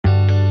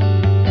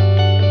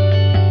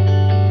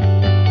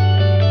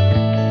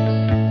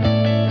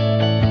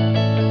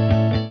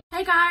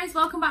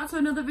to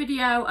another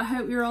video. I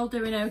hope you're all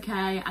doing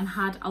okay and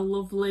had a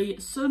lovely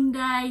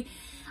Sunday.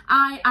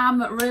 I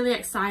am really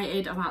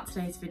excited about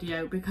today's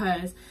video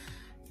because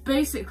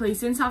basically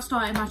since I've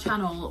started my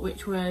channel,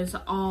 which was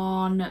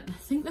on I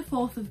think the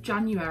 4th of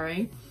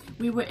January,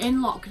 we were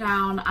in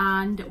lockdown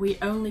and we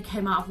only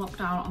came out of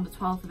lockdown on the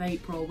 12th of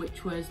April,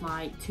 which was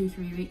like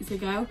 2-3 weeks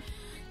ago.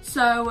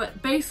 So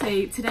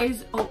basically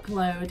today's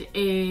upload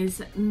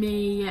is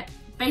me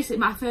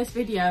my first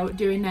video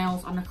doing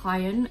nails on a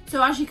client.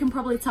 So as you can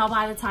probably tell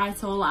by the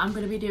title, I'm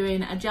going to be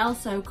doing a gel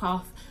soak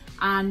off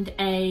and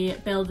a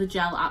builder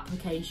gel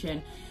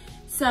application.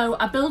 So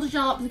a builder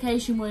gel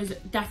application was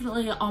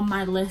definitely on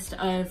my list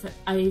of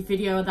a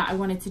video that I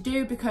wanted to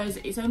do because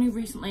it's only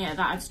recently that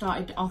I've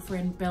started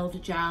offering builder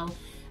gel.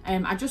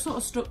 I just sort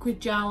of stuck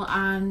with gel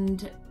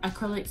and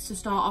acrylics to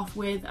start off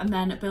with, and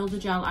then builder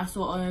gel I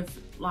sort of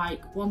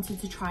like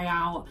wanted to try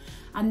out,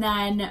 and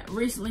then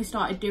recently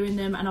started doing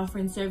them and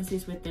offering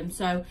services with them.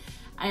 So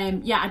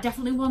yeah, I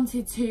definitely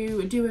wanted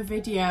to do a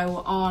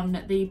video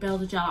on the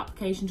builder gel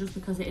application just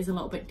because it is a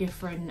little bit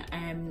different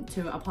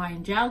to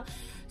applying gel.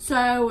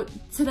 So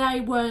today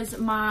was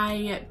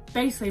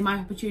basically my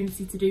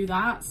opportunity to do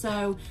that.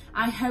 So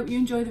I hope you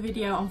enjoy the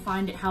video and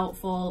find it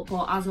helpful,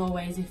 but as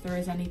always, if there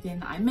is anything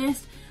that I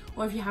missed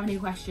or if you have any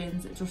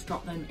questions, just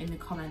drop them in the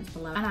comments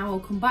below and I will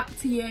come back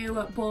to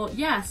you. But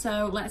yeah,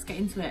 so let's get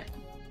into it.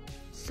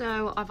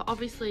 So I've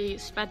obviously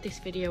sped this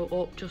video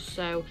up just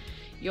so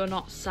you're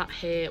not sat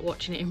here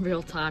watching it in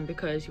real time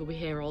because you'll be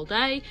here all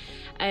day.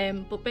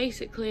 But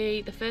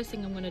basically the first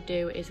thing I'm going to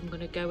do is I'm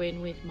going to go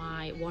in with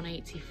my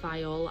 180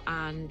 file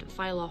and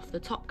file off the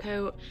top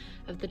coat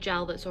of the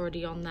gel that's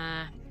already on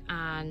there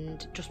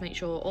and just make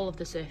sure all of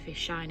the surface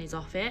shine is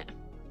off it.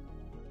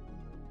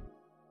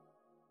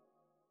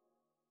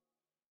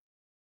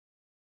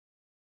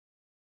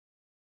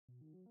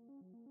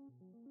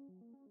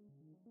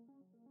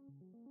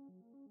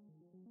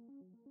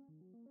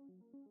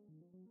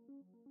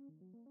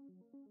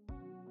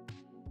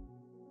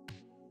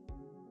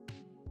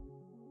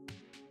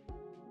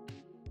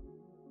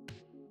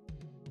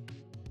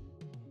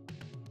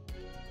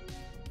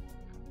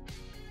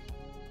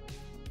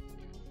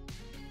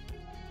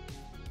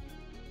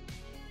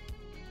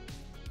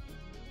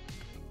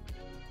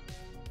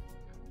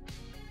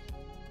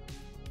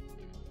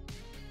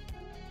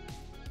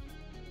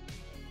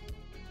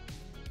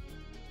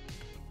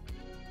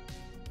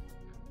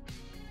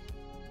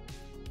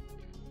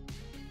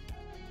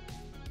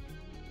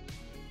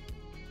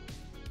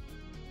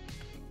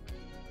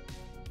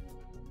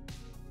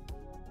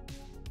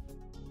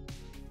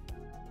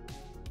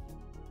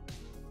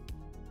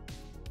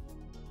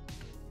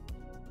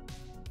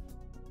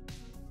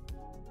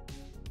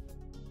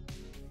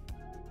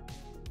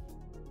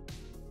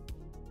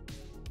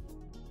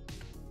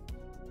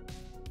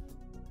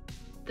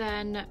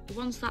 Then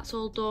once that's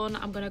all done,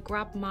 I'm going to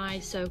grab my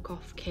soak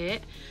off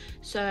kit.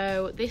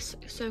 So this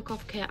soak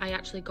off kit I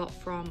actually got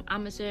from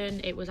Amazon.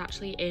 It was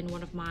actually in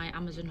one of my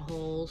Amazon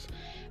hauls.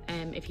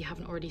 If you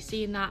haven't already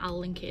seen that, I'll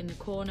link it in the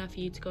corner for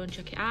you to go and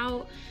check it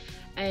out.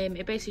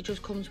 It basically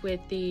just comes with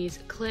these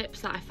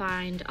clips that I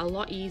find a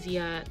lot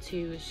easier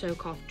to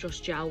soak off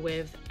just gel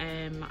with.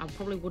 I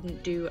probably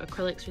wouldn't do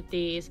acrylics with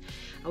these.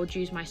 I would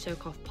use my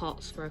soak off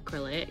pots for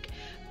acrylic,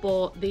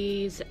 but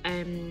these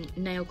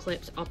nail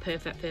clips are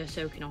perfect for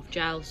soaking off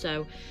gel.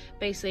 So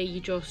basically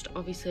you just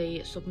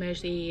obviously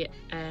submerge the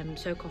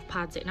soak off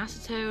pads in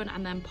acetone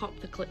and then pop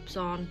the clips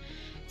on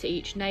to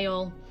each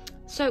nail,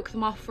 soak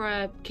them off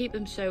keep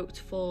them soaked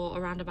for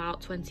around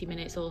about 20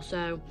 minutes or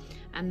so,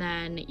 and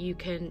then you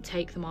can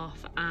take them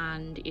off,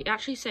 and it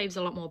actually saves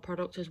a lot more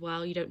product as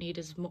well. You don't need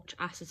as much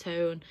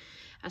acetone,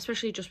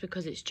 especially just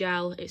because it's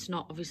gel. It's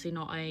obviously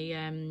not a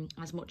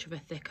as much of a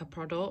thicker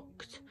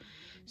product.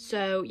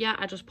 So yeah,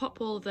 I just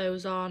pop all of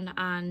those on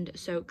and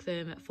soak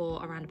them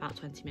for around about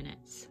 20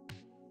 minutes.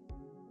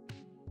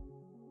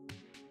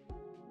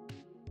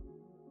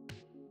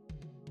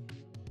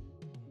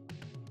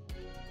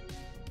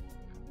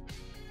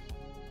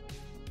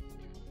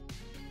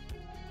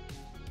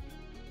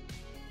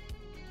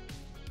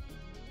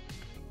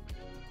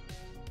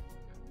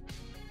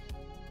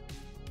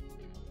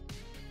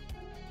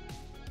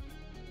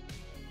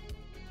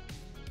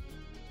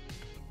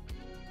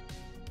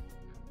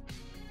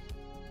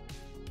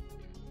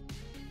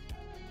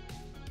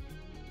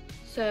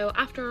 So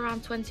after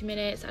around 20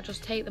 minutes, I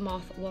just take them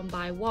off one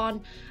by one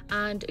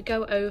and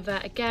go over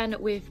again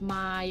with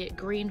my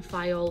green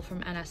file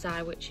from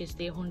NSI, which is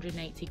the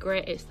 180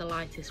 grit. It's the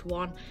lightest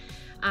one.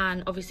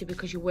 And obviously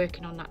because you're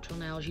working on natural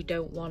nails, you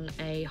don't want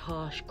a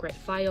harsh grit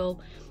file.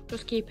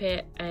 Just keep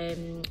it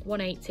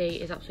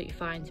 180 is absolutely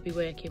fine to be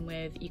working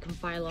with. You can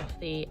file off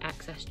the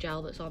excess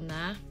gel that's on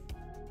there.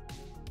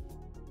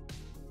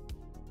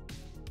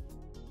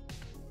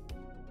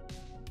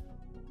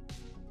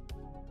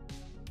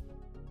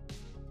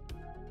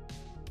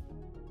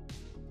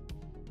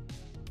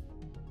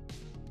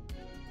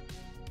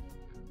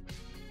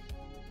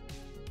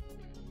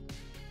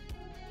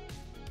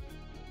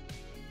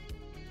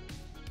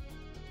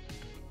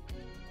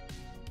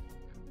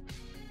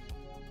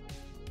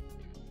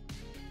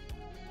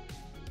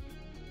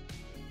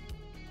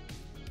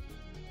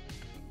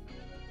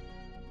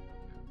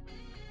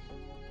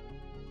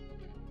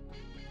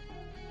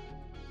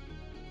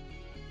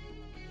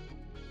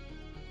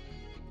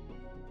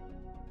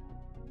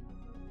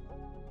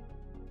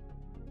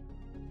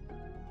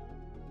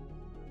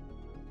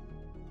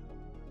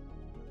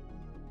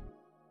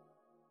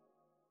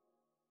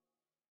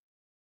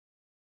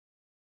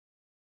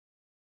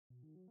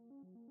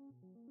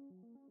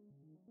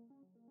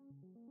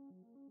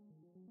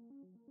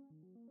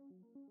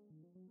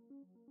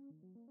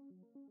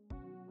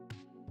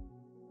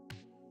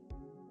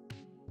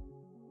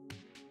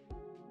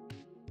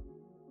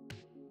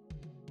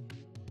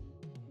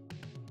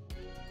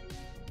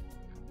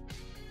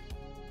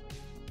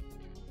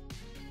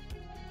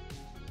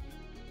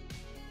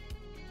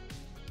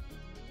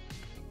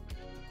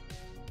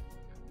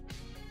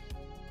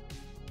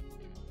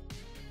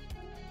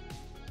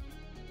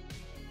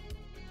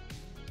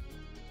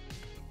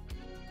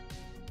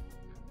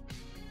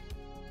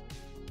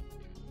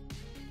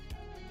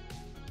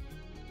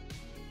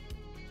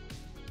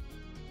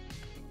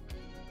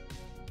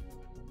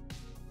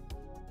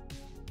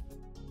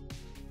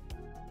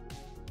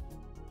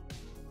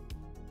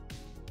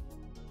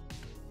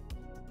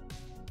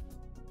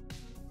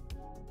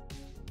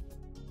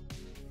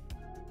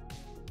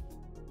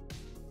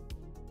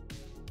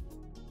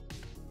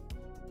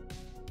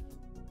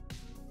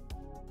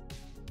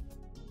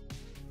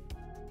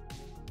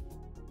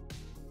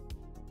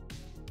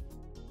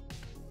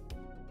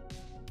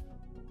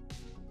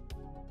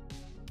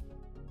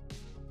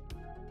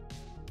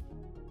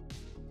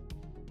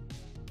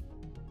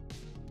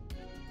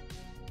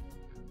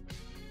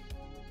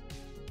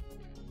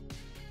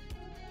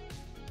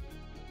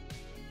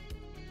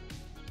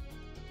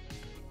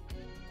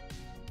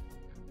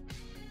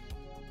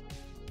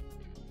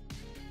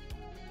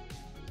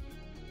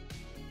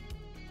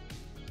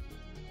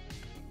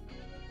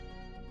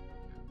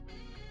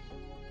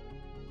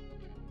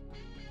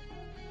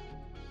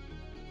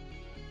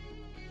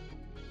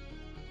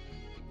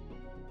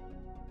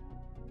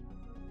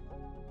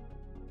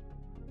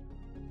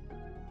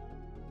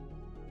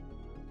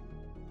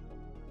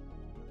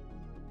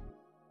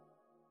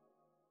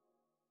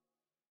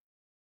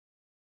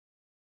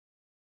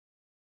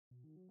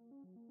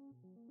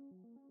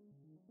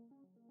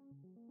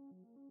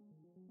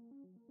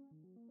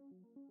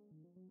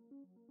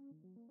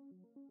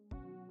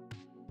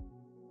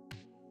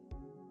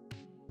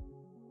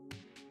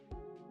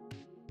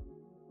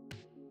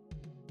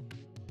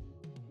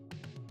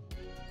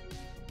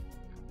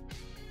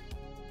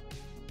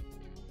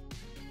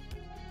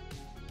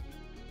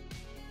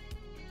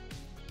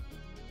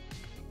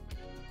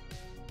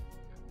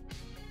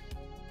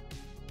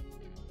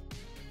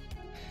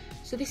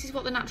 So this is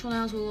what the natural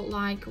nails will look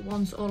like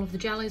once all of the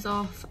gel is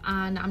off,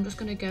 and I'm just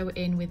going to go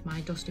in with my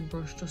dusting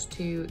brush just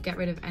to get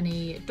rid of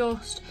any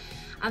dust,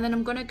 and then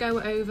I'm going to go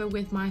over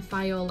with my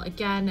file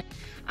again,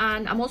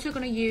 and I'm also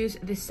going to use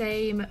the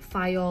same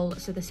file,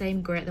 so the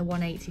same grit, the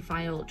 180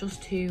 file,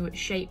 just to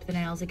shape the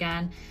nails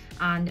again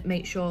and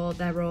make sure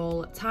they're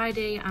all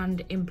tidy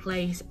and in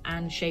place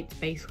and shaped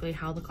basically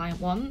how the client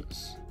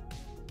wants.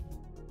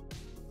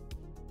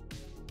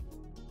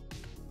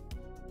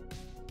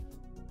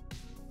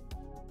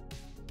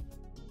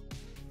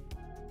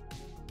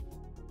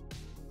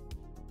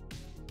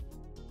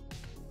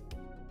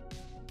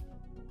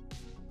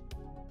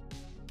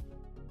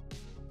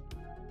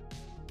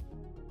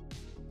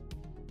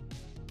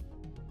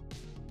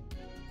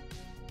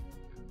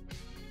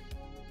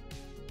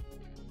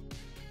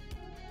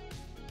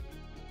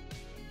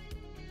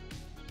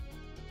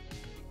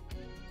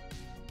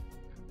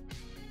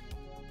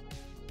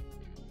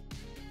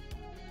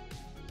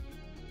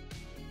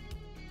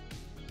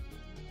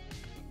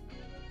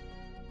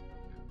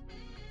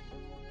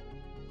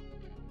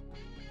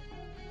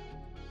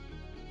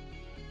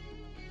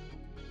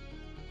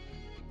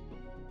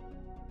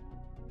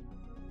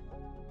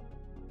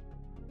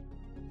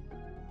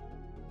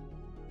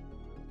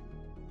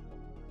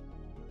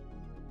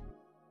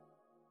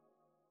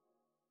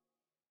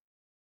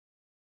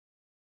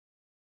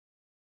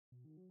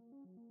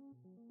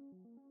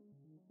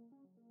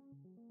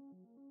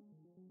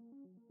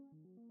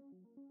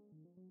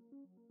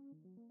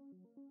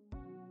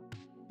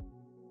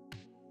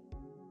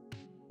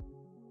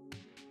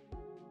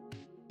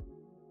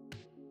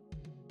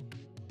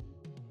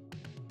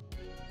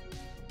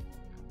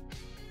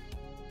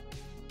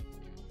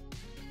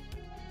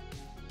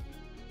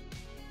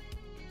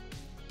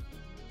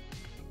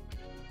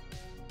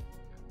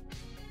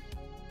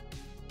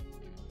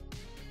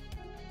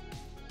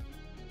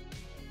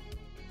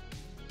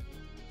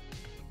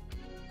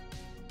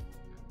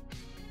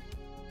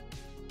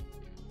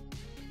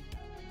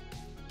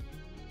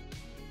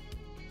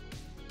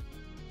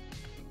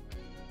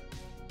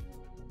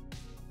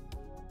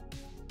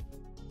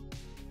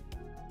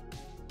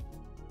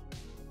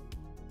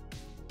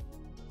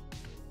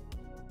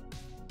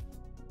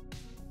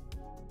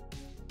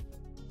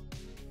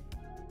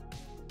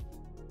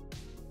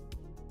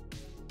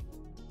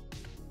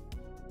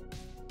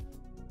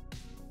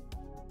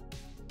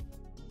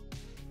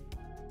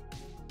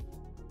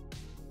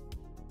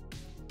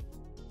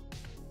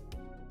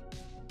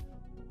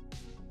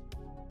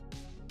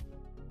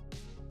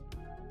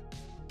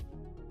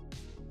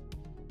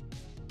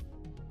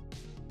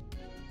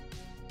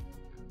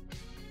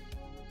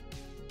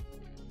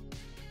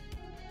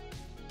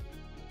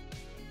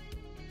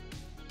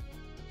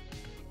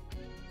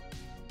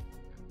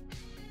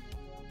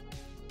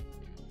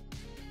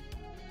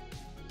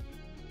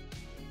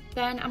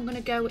 Then I'm going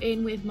to go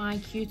in with my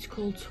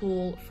cuticle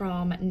tool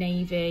from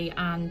Navy,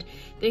 and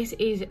this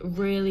is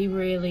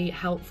really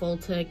helpful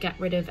to get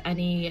rid of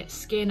any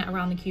skin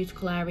around the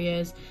cuticle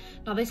areas.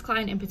 Now this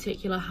client in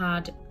particular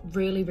had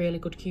really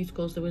good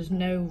cuticles. There was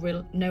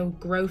no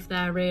growth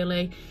there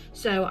really,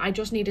 so I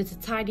just needed to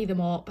tidy them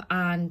up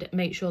and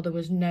make sure there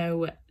was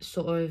no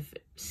sort of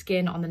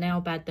skin on the nail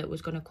bed that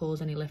was going to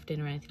cause any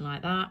lifting or anything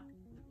like that.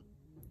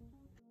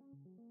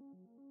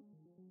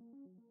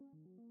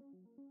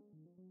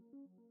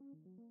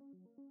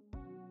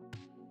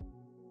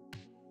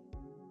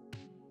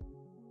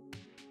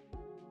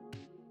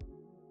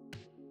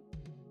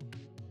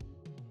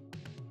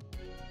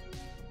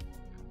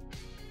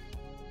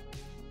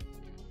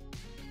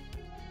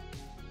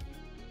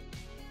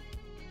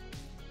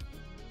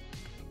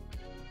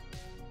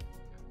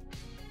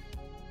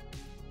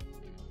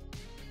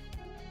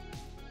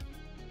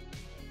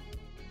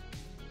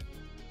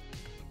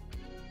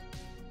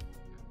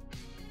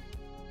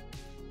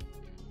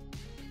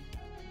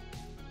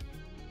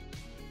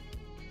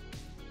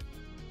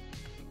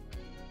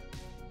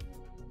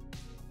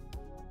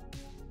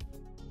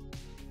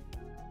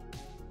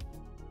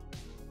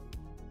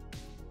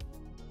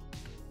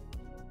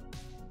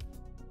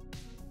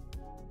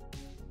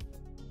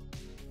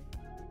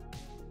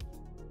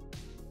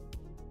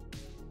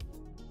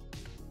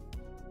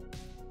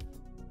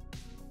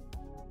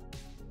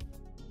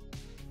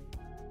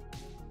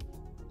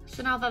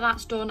 So now that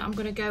that's done, I'm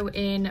going to go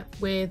in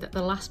with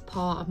the last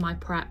part of my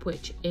prep,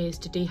 which is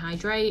to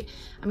dehydrate.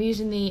 I'm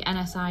using the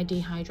NSI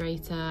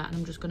dehydrator, and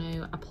I'm just going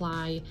to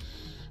apply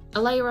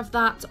a layer of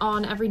that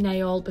on every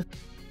nail.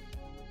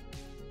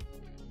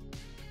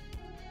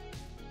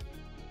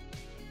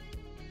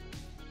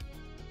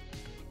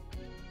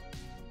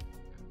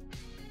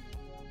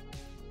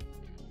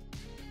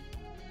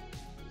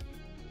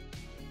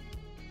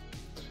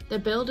 The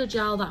builder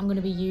gel that I'm going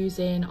to be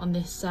using on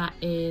this set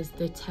is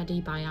the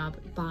Teddy Biab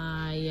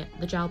by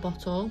the gel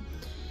bottle.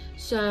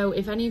 So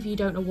if any of you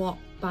don't know what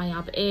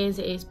Biab is,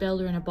 it's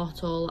builder in a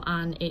bottle,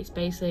 and it's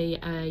basically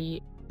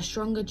a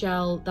stronger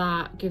gel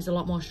that gives a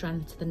lot more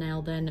strength to the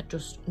nail than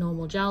just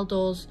normal gel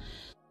does.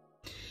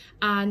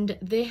 And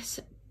this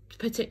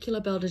particular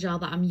builder gel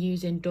that I'm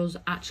using does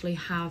actually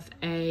have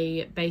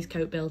a base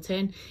coat built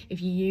in. If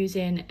you're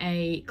using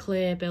a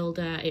clear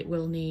builder, it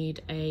will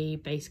need a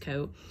base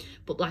coat,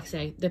 but like I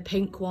say, the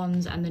pink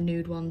ones and the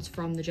nude ones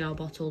from the gel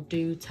bottle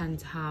do tend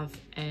to have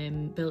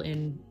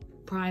built-in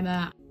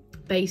primer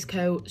base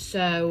coat,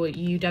 so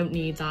you don't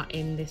need that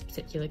in this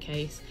particular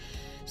case.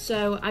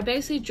 So I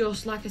basically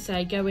just, like I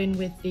say, go in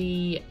with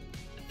the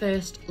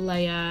first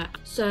layer.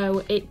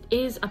 So it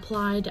is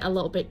applied a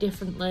little bit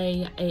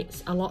differently,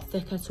 it's a lot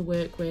thicker to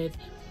work with.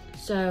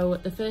 So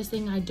the first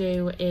thing I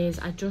do is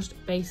I just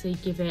basically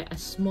give it a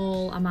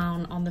small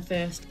amount on the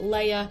first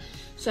layer,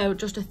 so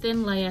just a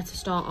thin layer to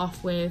start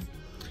off with.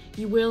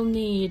 You will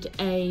need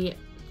a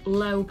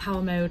low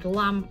power mode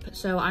lamp,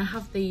 so I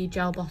have the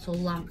gel bottle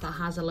lamp that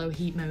has a low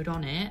heat mode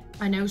on it.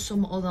 I know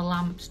some other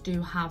lamps do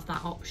have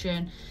that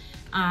option,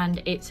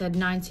 and it's a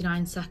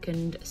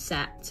 99-second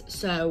set,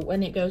 so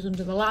when it goes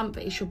under the lamp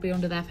it should be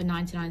under there for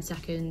 99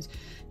 seconds,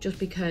 just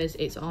because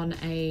it's on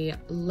a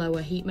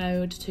lower heat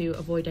mode to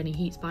avoid any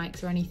heat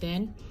spikes or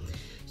anything.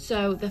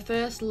 So the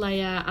first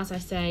layer, as I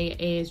say,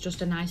 is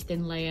just a nice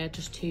thin layer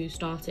just to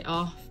start it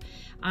off.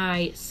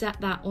 I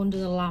set that under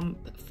the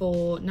lamp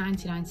for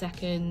 99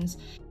 seconds.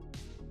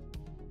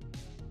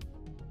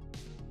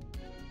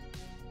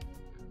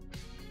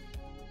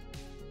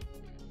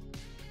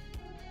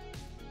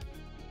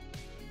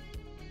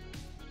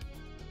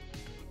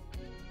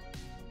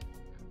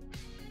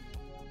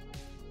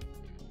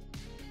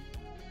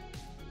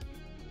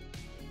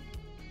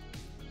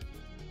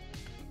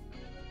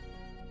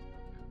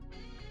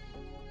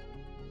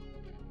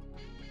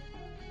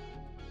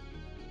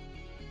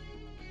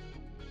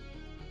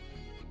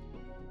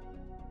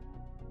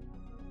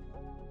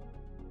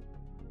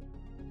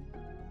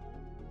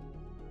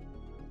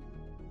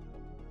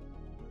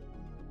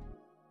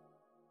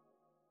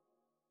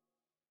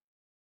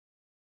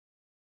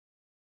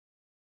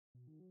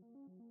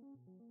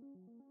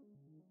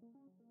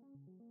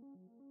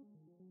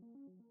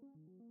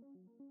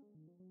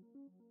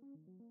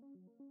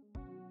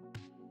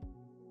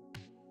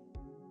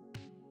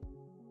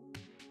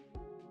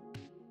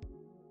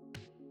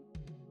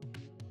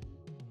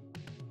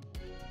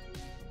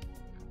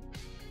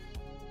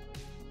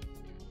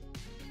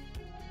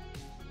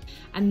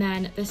 And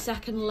then the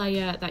second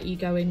layer that you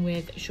go in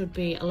with should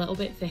be a little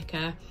bit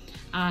thicker,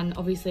 and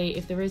obviously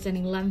if there is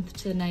any length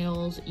to the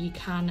nails, you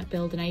can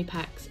build an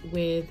apex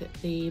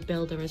with the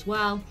builder as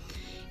well.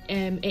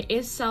 It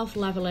is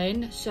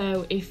self-leveling,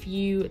 so if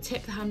you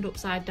tip the hand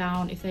upside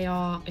down, if they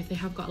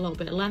have got a little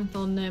bit of length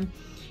on them,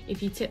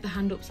 if you tip the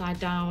hand upside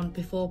down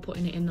before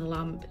putting it in the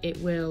lamp, it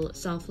will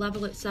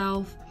self-level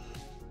itself.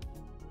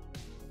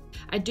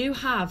 I do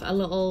have a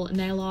little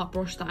nail art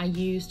brush that I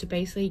use to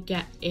basically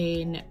get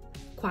in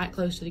quite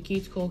close to the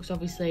cuticle, because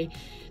obviously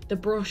the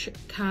brush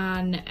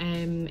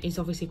is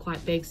obviously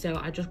quite big, so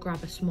I just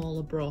grab a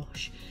smaller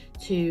brush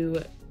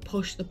to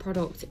push the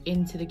product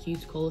into the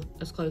cuticle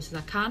as close as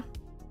I can.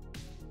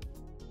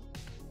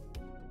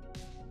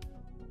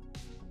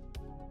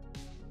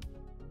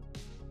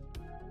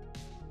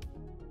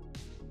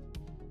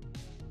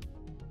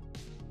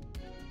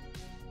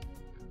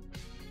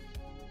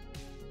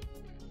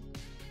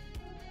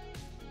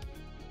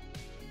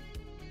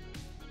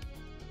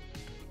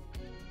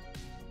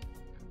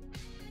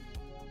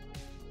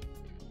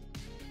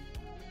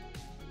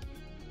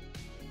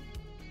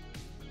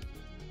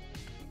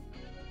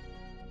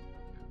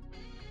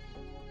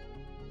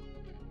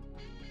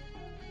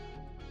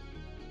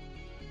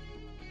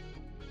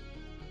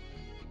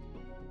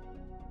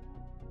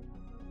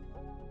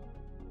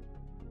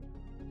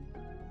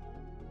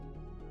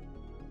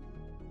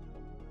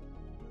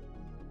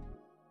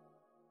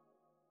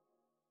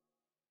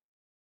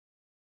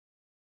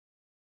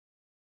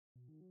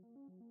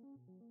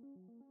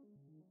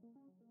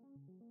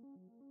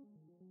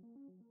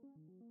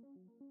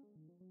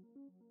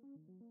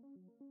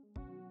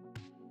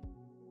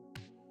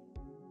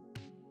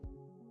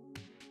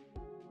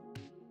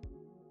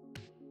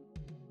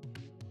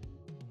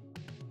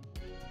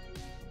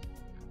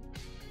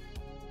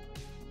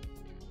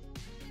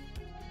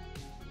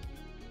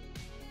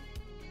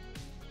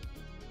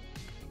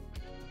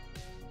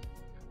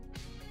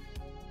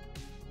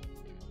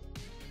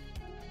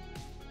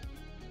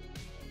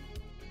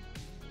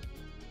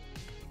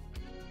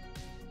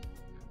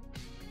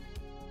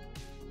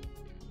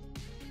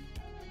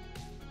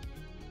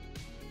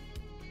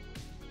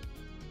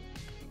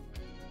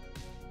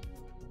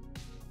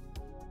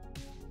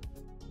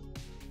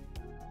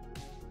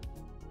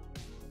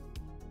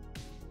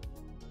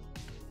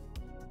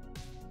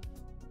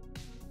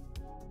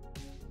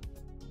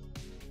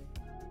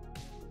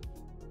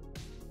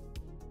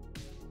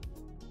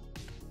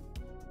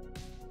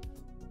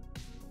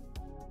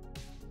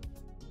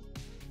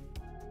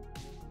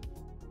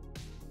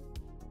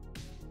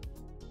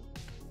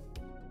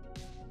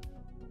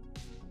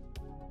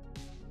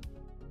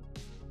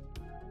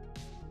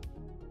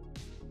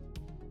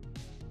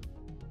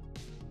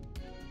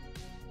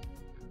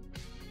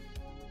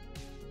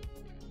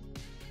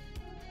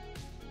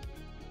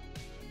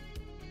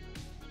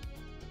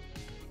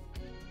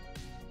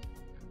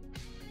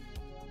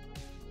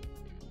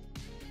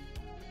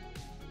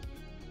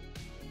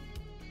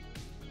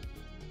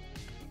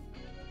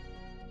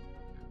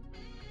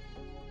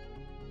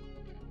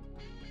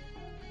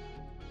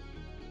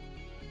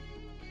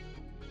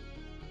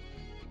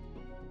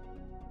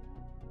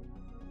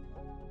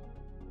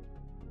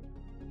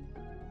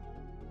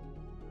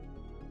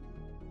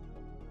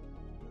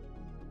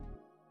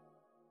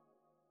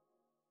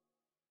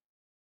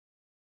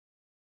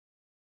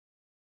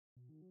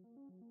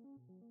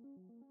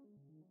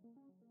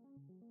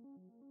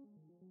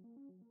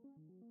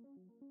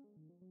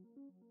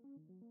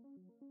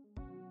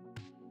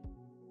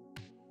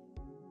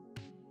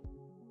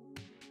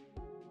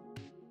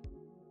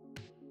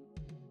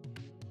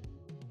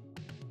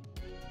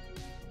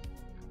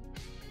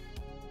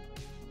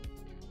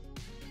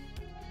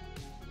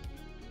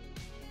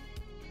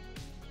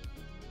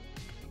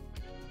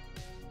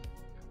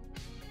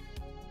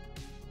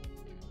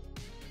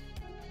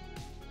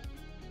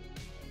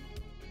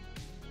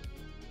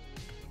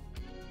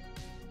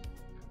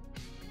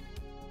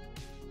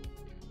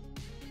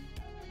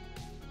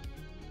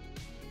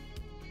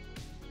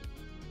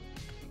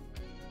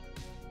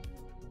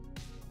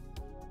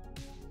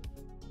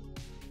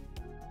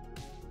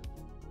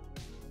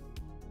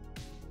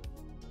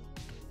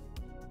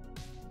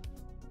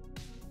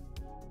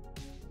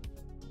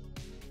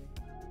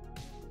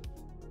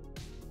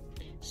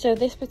 So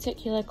this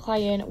particular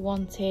client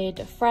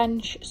wanted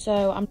French,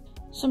 so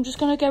I'm just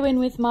going to go in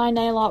with my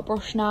nail art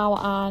brush now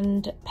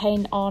and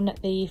paint on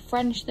the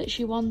French that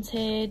she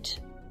wanted.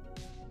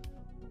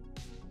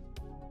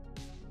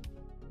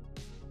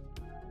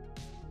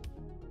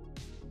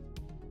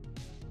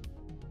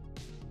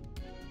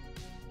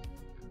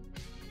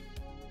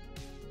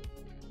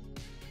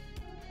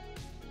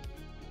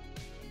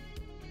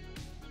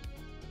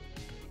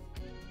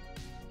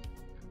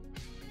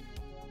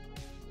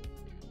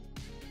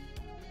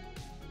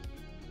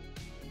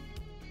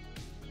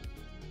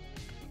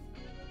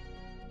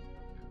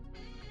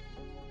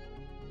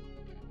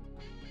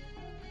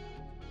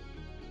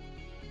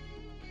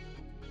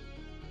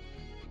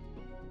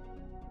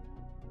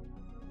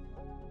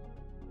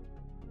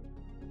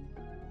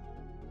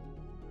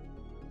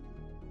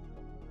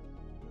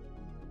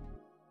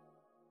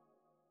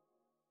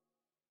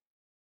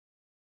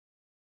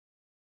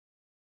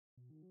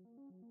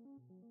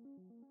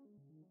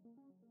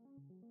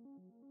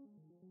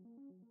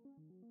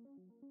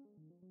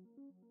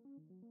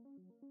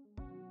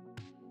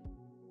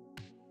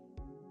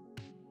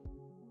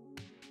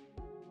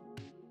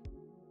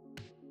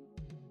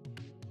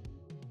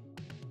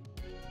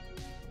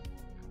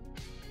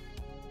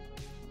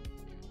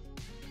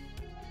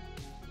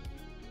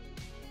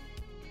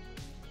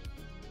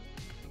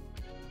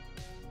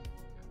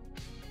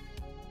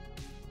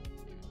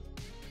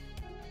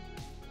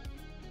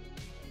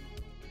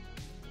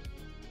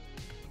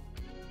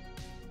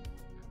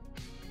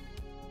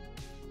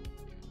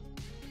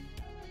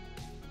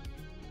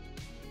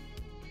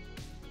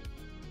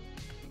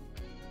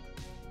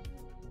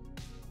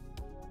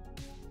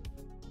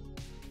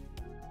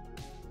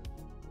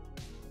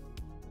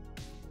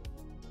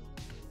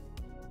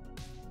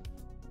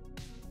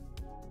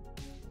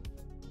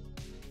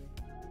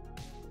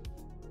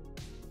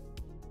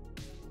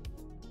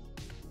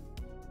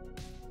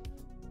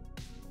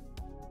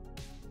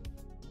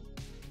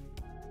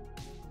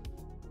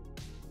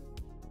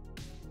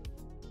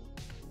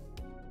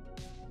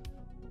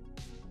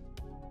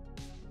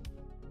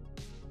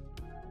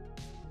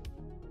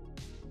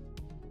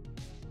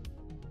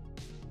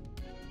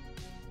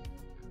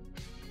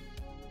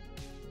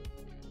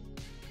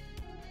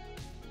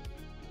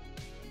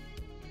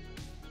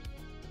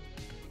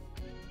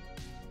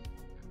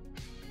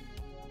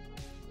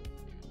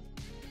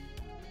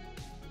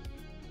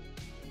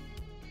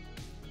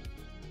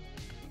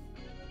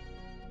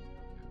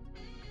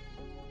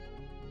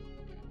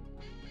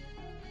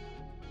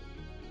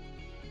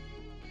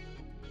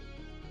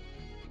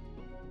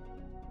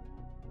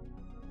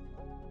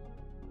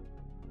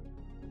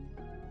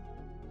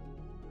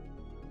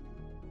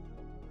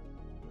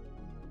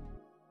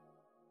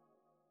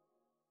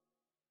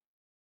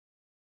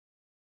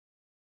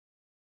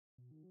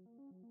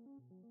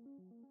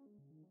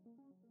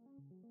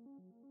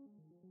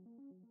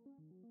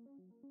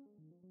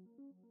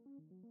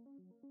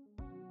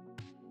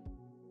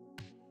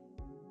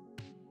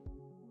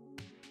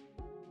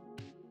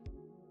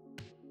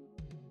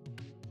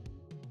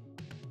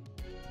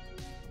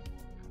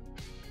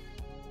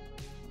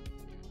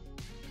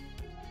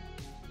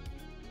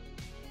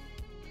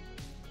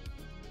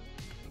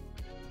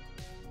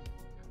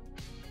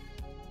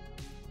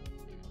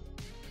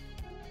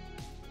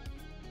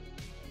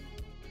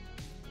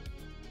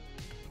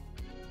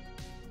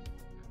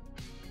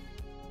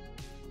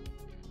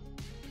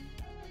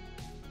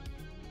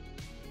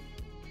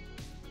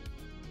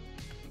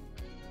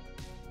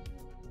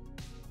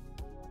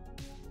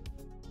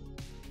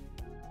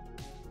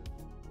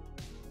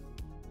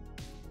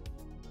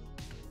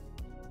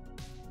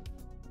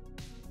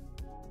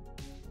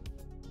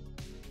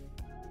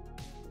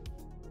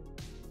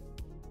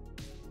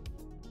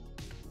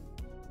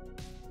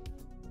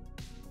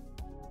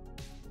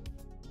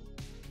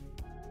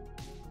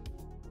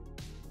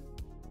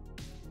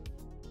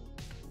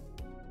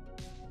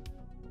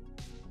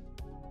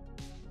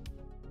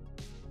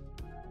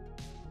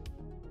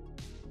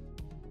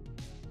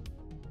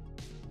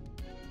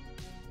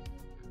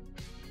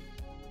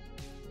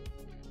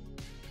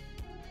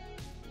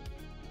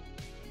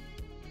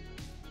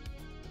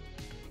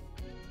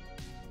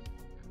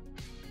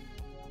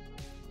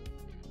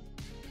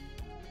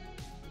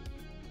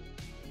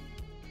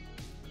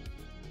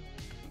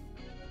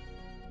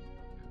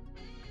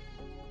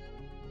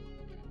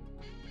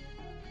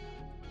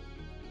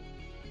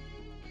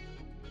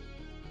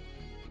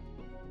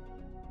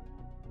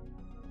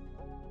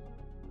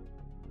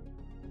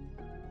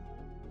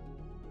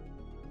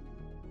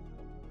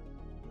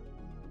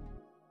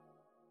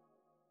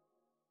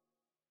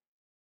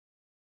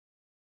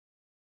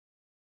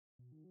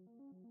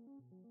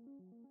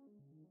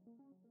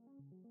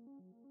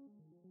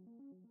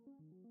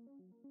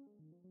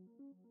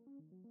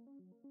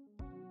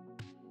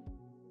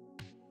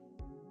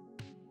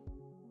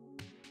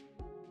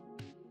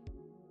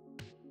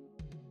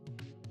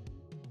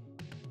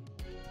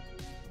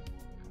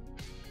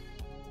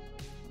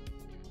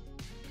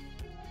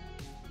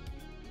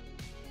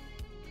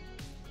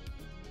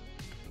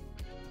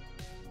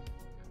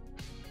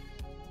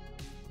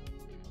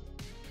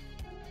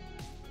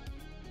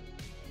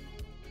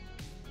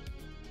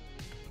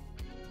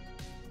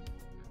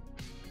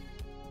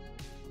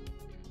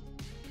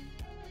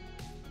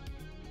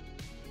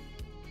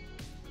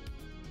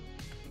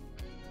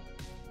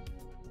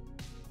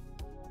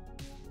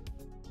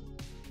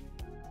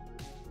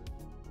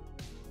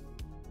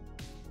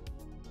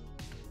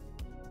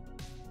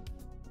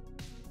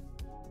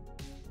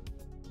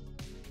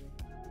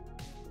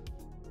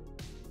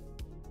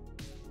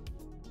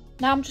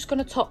 Now I'm just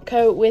going to top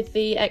coat with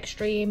the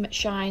Extreme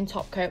Shine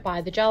Top Coat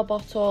by the gel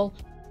bottle.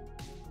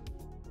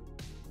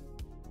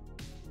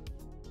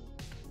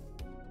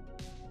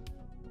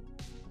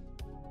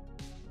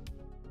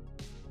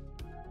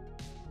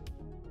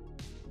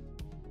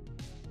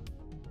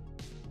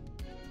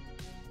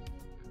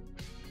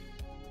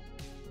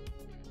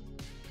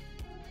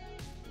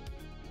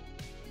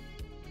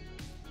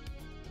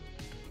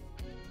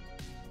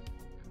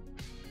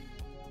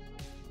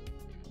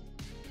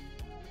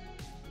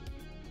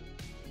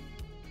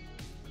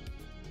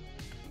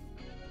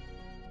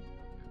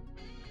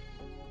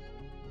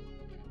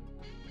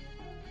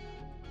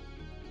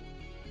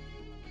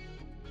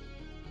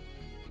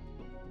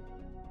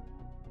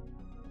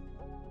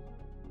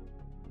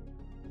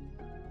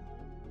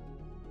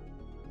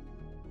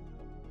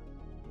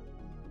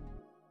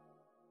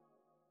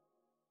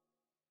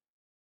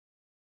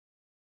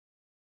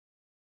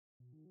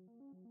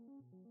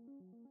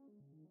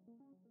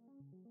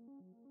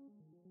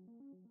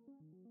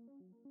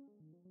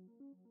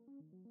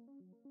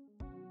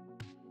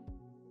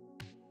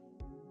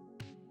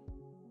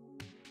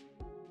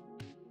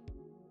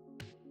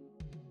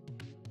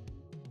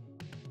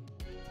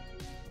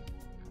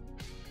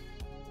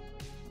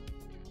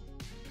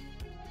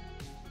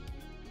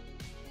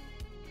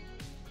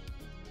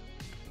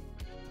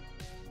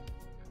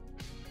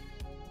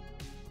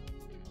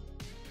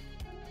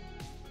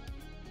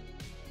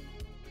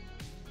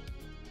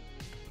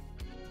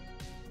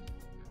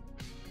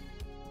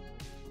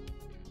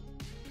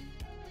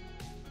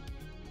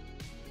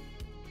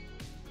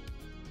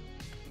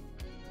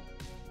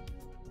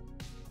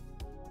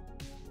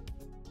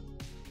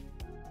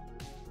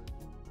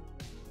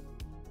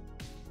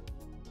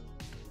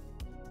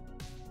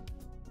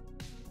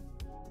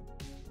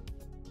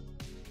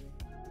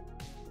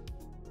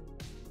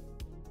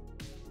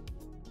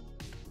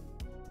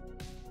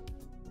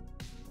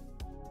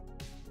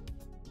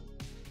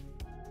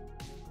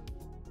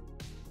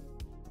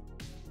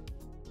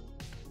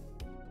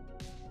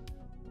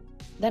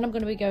 Then I'm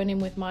going to be going in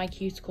with my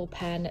cuticle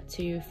pen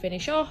to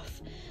finish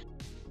off.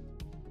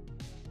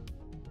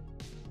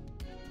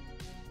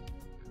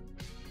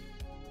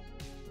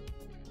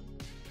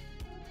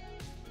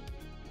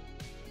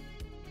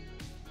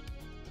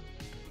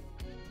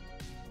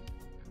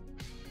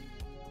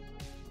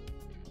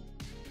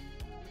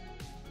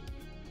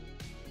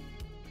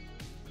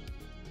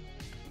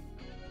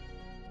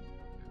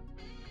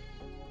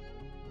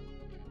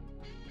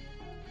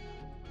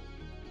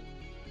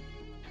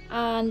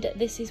 and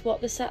this is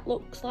what the set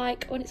looks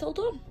like when it's all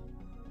done.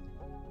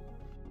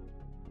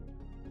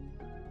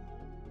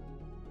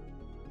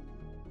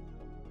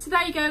 So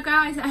there you go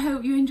guys, I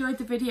hope you enjoyed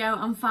the video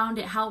and found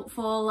it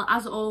helpful.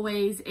 As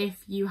always,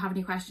 if you have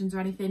any questions or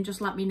anything,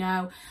 just let me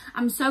know.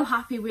 I'm so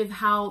happy with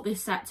how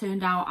this set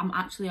turned out. I'm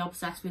actually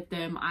obsessed with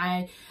them.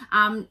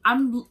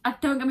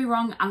 Don't get me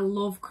wrong, I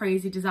love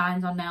crazy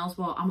designs on nails,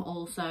 but I'm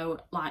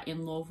also like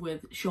in love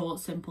with short,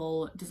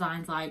 simple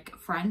designs like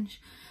French.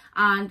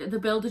 And the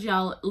Builder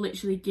Gel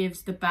literally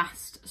gives the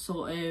best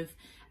sort of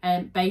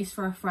base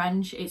for a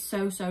French. It's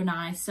so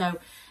nice. So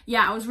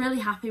yeah, I was really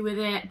happy with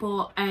it.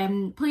 But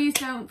please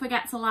don't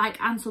forget to like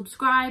and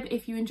subscribe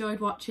if you enjoyed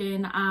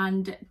watching,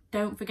 and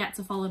don't forget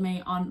to follow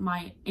me on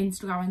my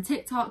Instagram and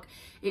TikTok.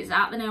 It's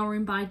at the Nail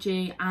Room by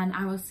G, and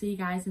I will see you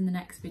guys in the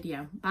next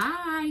video.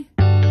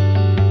 Bye.